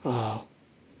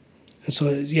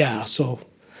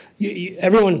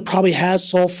 Everyone probably has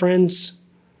soul friends,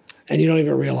 and you don't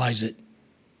even realize it.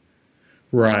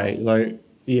 Right. The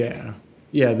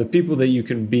people that you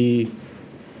can be.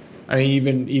 I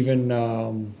mean, even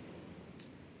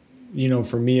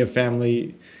for me, a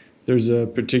family. There's a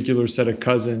particular set of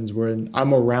cousins where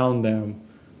I'm around them,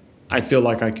 I feel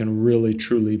like I can really,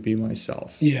 truly be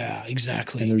myself. Yeah,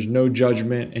 exactly. And there's no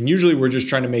judgment. And usually we're just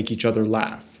trying to make each other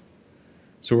laugh.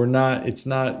 So it's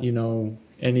not,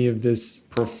 any of this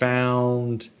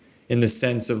profound in the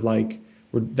sense of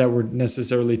that we're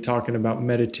necessarily talking about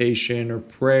meditation or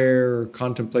prayer or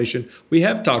contemplation. We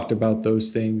have talked about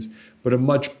those things, but a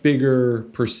much bigger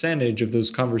percentage of those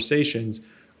conversations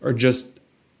are just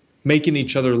making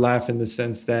each other laugh in the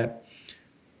sense that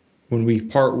when we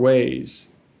part ways,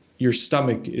 your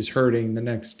stomach is hurting the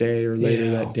next day or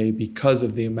later that day because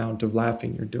of the amount of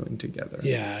laughing you're doing together.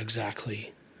 Yeah,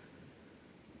 exactly.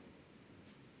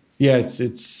 Yeah, it's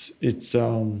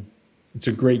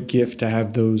a great gift to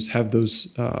have those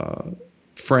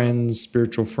friends,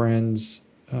 spiritual friends,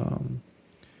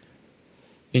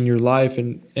 in your life,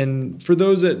 and for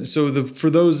those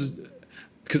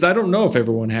because I don't know if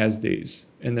everyone has these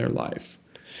in their life.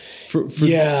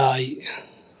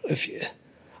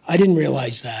 I didn't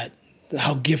realize that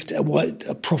what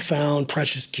a profound,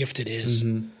 precious gift it is.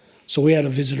 Mm-hmm. So we had a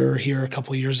visitor here a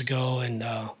couple of years ago, and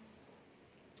I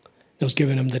was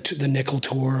giving him the nickel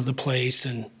tour of the place,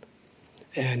 and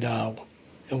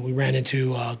we ran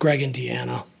into Greg and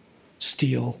Deanna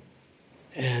Steele,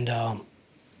 and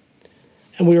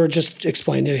we were just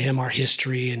explaining to him our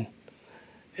history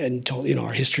and told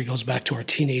our history goes back to our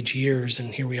teenage years,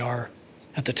 and here we are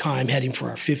at the time heading for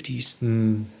our 50s.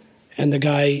 Mm. And the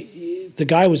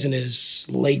guy was in his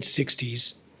late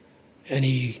 60s, and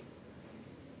he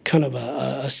kind of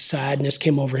a sadness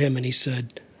came over him, and he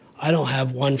said, I don't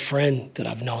have one friend that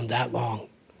I've known that long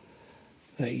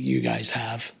that you guys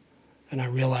have. And I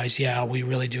realized, we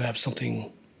really do have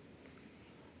something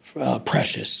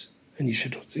precious, and you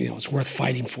should, it's worth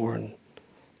fighting for and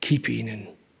keeping,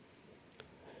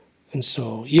 and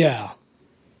so, yeah.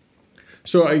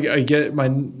 So I get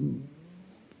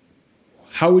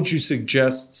how would you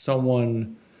suggest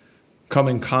someone come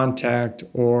in contact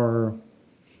or,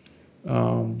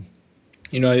 going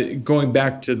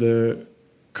back to the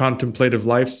contemplative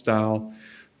lifestyle,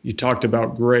 you talked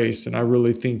about grace, and I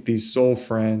really think these soul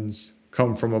friends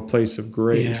come from a place of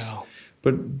grace. Yeah.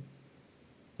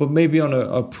 But maybe on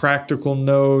a practical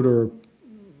note or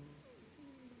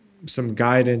some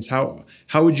guidance, how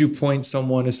would you point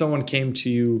someone, if someone came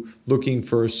to you looking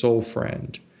for a soul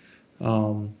friend,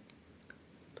 what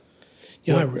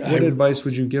advice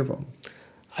would you give them?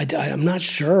 I'm not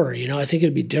sure. I think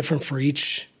it'd be different for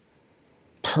each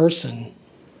person.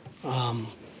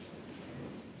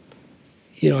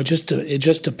 It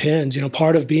just depends.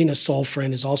 Part of being a soul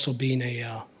friend is also being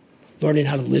learning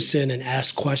how to listen and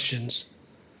ask questions.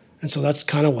 And so that's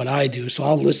kind of what I do. So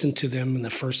I'll listen to them in the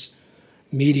first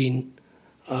meeting,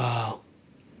 and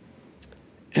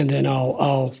then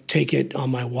I'll take it on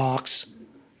my walks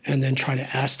and then try to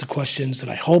ask the questions that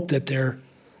I hope that they're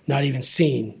not even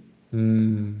seeing.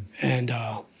 And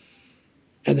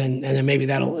then maybe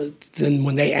then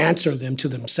when they answer them to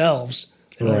themselves,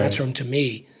 they don't answer them to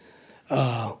me.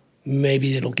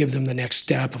 Maybe it'll give them the next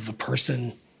step of a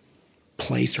person,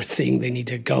 place, or thing they need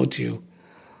to go to.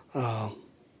 And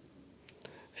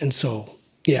so,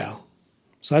 yeah.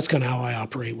 So that's kind of how I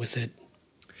operate with it.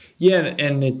 Yeah,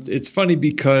 and it's funny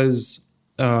because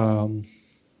going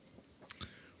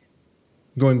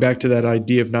back to that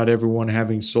idea of not everyone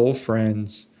having soul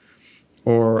friends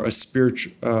or a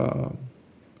spiritual,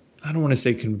 I don't want to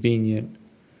say convenient,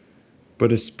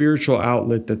 but a spiritual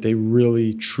outlet that they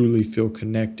really, truly feel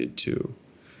connected to.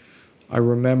 I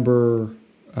remember,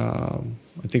 I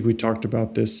think we talked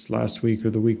about this last week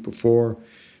or the week before,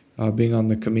 being on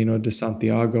the Camino de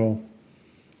Santiago.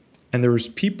 And there was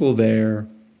people there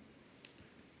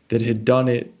that had done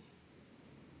it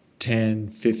 10,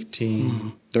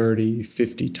 15, 30,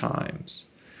 50 times.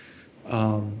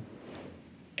 And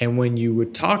when you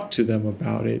would talk to them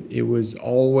about it, it was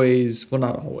always, well,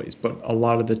 not always, but a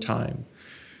lot of the time,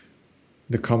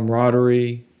 the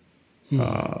camaraderie,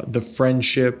 the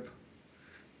friendship,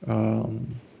 the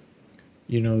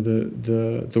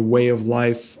way of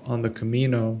life on the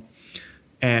Camino.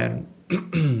 And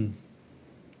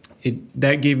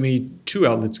that gave me two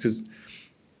outlets, because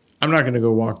I'm not going to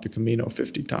go walk the Camino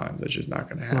 50 times. That's just not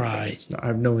going to happen. Right. I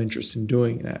have no interest in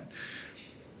doing that.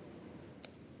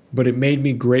 But it made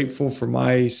me grateful for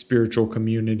my spiritual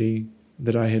community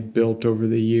that I had built over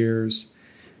the years.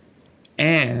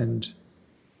 And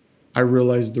I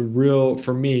realized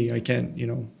for me, I can't,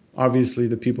 obviously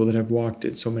the people that have walked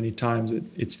it so many times,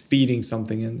 it's feeding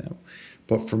something in them.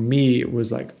 But for me, it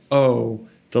was like, oh,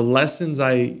 the lessons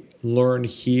I learn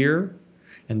here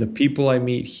and the people I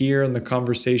meet here and the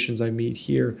conversations I meet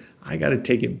here, I got to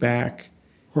take it back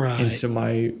into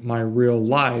my real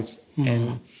life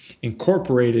and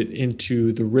incorporate it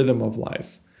into the rhythm of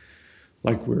life,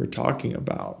 like we were talking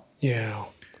about. Yeah.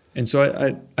 And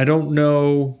so I don't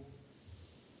know,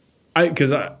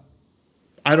 because I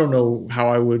don't know how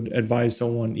I would advise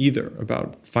someone either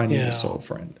about finding a soul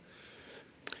friend.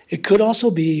 It could also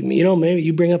be, maybe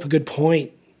you bring up a good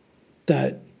point,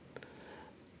 that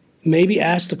maybe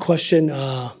ask the question,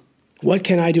 what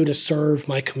can I do to serve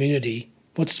my community?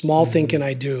 What small thing can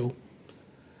I do?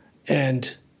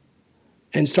 And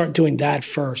start doing that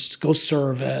first. Go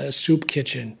serve a soup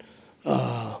kitchen,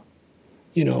 a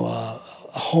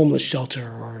homeless shelter,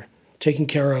 or taking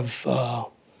care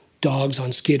of dogs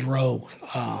on Skid Row,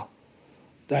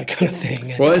 that kind of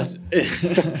thing.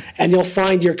 And, and you'll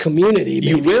find your community. Maybe.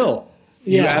 You will.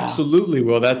 Yeah. You absolutely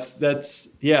will. That's,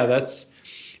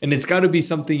 and it's got to be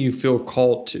something you feel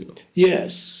called to.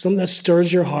 Yes, something that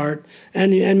stirs your heart,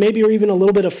 and maybe you're even a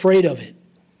little bit afraid of it.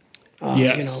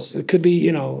 Yes. It could be,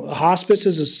 a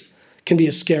hospice can be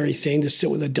a scary thing, to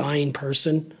sit with a dying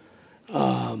person.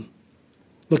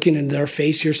 Looking in their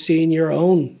face, you're seeing your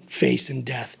own face in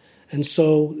death. And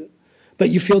so, but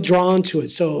you feel drawn to it.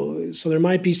 So there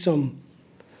might be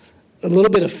a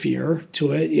little bit of fear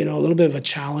to it, a little bit of a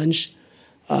challenge.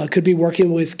 It could be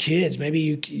working with kids.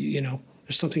 Maybe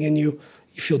there's something in you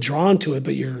feel drawn to it,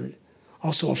 but you're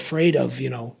also afraid of,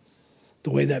 the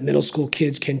way that middle school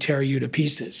kids can tear you to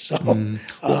pieces. So,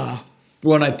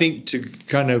 well, and I think to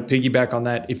kind of piggyback on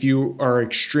that, if you are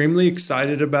extremely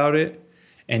excited about it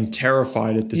and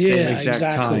terrified at the same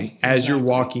exact time as you're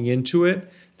walking into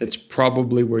it, that's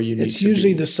probably where you need to be. It's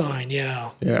usually the sign,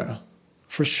 yeah. Yeah.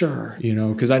 For sure.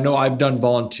 Because I know I've done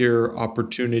volunteer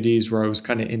opportunities where I was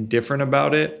kind of indifferent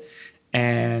about it.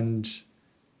 And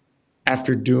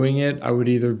after doing it, I would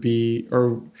either be,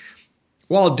 or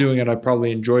while doing it, I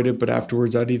probably enjoyed it, but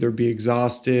afterwards I'd either be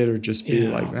exhausted or just be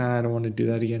like, I don't want to do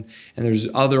that again. And there's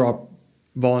other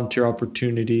volunteer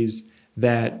opportunities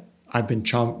that I've been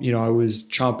I was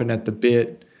chomping at the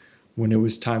bit when it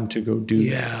was time to go do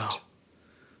that.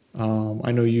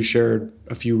 I know you shared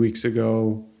a few weeks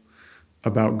ago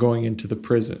about going into the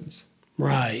prisons.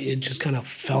 Right. It just kind of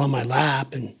fell in my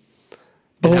lap, and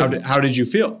boom. And how did you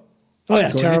feel? Oh yeah,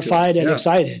 terrified and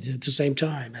excited at the same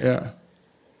time. Yeah.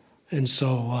 And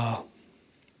so,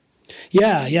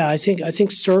 I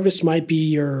think service might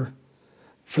be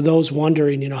for those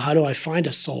wondering, how do I find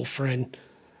a soul friend?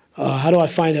 How do I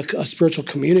find a spiritual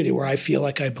community where I feel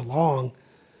like I belong?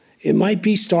 It might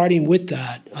be starting with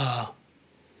that.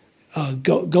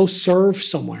 Go serve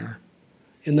somewhere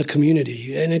in the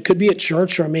community, and it could be a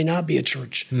church, or it may not be a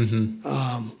church.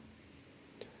 Mm-hmm.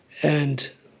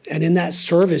 And in that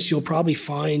service, you'll probably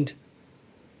find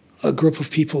a group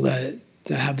of people that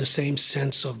have the same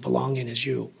sense of belonging as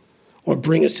you, or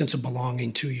bring a sense of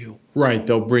belonging to you. Right.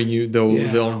 They'll bring you, they'll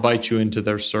Yeah. invite you into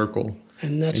their circle.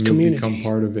 And that's And you'll community. become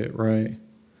part of it, right?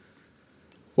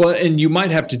 Well, and you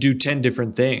might have to do 10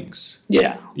 different things.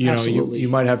 Yeah, You know, absolutely. you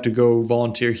might have to go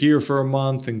volunteer here for a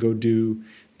month and go do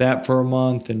that for a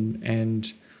month.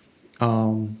 And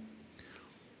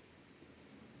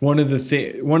one of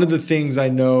the things I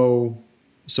know,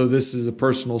 so this is a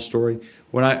personal story.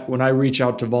 When I reach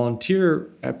out to volunteer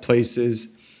at places,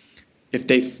 if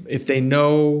they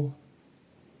know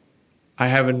I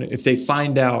haven't, if they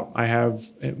find out I have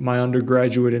my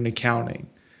undergraduate in accounting,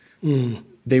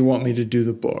 they want me to do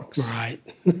the books. Right.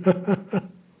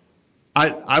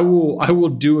 I will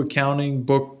do accounting,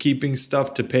 bookkeeping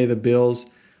stuff to pay the bills.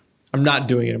 I'm not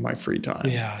doing it in my free time.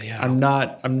 Yeah. I'm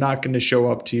not going to show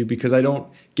up to you because I don't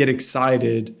get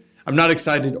excited. I'm not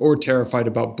excited or terrified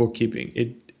about bookkeeping.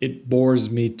 It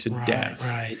bores me to death,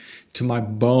 Right. to my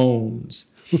bones.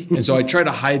 And so I try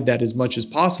to hide that as much as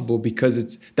possible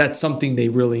because that's something they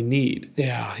really need.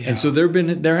 Yeah. And so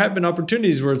there have been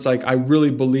opportunities where it's like I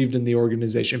really believed in the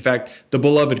organization. In fact, the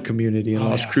Beloved community in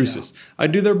Las Cruces, I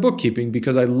do their bookkeeping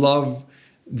because I love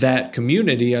that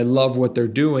community. I love what they're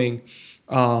doing.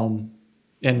 And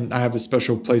I have a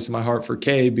special place in my heart for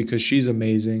Kay because she's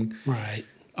amazing. Right.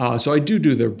 So I do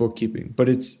their bookkeeping, but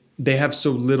they have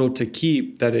so little to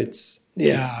keep that it's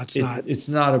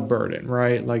not a burden,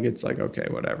 right? Like it's like, okay,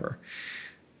 whatever.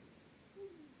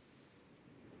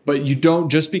 But you don't,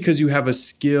 just because you have a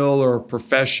skill or a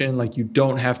profession, like you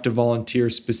don't have to volunteer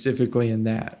specifically in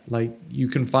that. Like you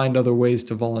can find other ways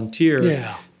to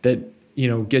volunteer that,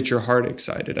 get your heart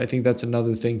excited. I think that's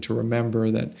another thing to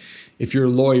remember, that if you're a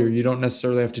lawyer, you don't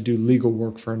necessarily have to do legal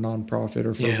work for a nonprofit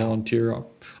or for a volunteer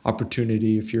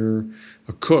opportunity. If you're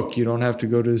a cook, you don't have to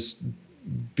go to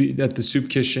be at the soup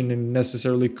kitchen and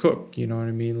necessarily cook. You know what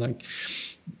I mean? Like,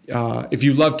 if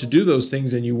you love to do those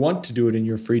things and you want to do it in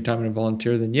your free time and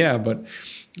volunteer, then yeah. But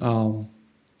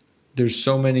there's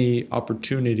so many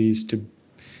opportunities to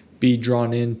be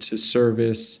drawn into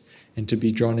service and to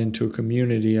be drawn into a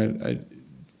community. I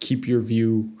keep your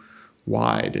view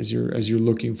wide as you're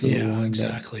looking for the one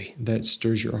that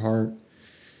stirs your heart.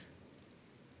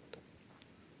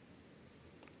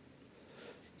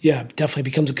 Yeah, it definitely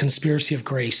becomes a conspiracy of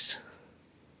grace.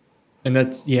 And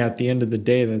that's, at the end of the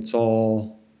day, that's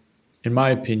all, in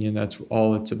my opinion, that's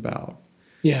all it's about.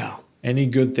 Yeah. Any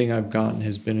good thing I've gotten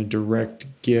has been a direct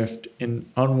gift, an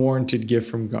unwarranted gift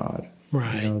from God.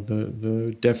 Right.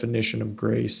 The definition of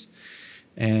grace.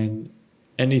 And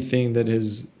anything that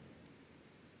has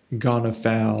gone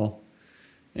afoul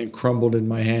and crumbled in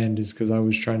my hand is because I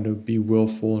was trying to be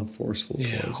willful and forceful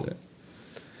towards it.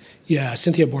 Yeah,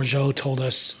 Cynthia Bourgeault told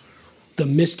us the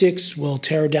mystics will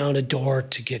tear down a door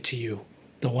to get to you,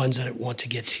 the ones that want to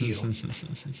get to you.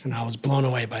 And I was blown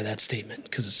away by that statement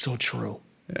because it's so true.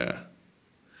 Yeah.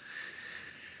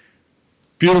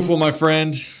 Beautiful, my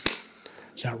friend.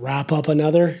 Does that wrap up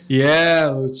another?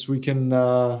 Yeah, we can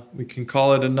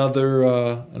call it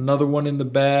another one in the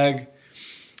bag.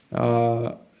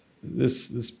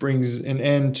 This brings an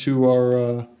end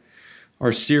to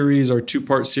our series, our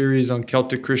 2-part series on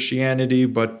Celtic Christianity,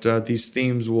 but these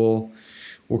themes will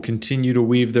continue to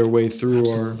weave their way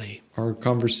through our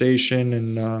conversation.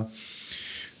 And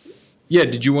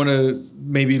did you want to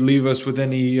maybe leave us with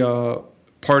any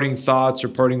parting thoughts or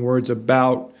parting words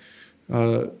about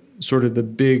sort of the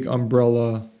big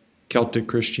umbrella Celtic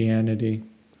Christianity?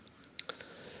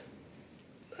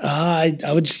 I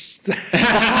would just...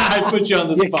 I put you on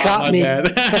the spot, my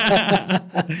bad.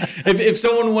 If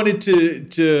someone wanted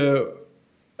to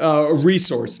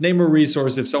name a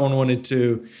resource, if someone wanted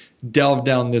to delve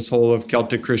down this hole of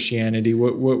Celtic Christianity,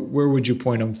 where would you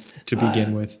point them to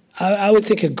begin with? I would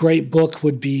think a great book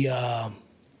would be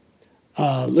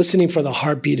Listening for the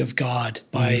Heartbeat of God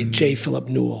by J. Philip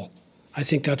Newell. I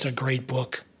think that's a great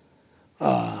book.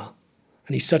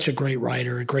 And he's such a great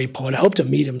writer, a great poet. I hope to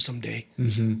meet him someday.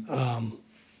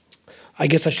 I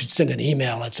guess I should send an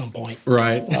email at some point.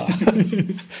 Right.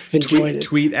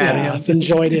 Tweet at him. I've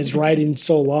enjoyed his writing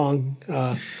so long.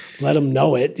 Let him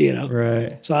know it,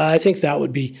 Right. So I think that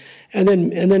would be. And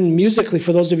then musically,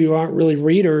 for those of you who aren't really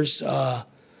readers,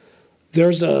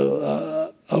 there's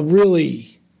a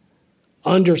really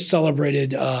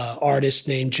under-celebrated artist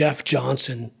named Jeff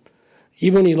Johnson.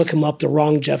 Even when you look him up, the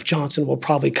wrong Jeff Johnson will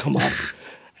probably come up.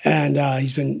 And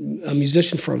he's been a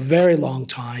musician for a very long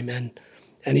time.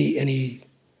 And he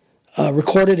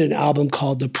recorded an album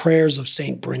called The Prayers of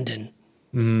St. Brendan.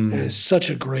 And it's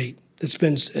such a great, it's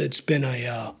been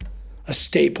a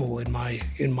staple in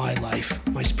my life,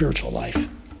 my spiritual life.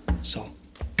 So,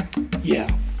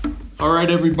 yeah. All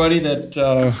right, everybody,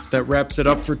 that wraps it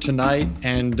up for tonight.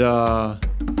 And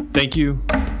thank you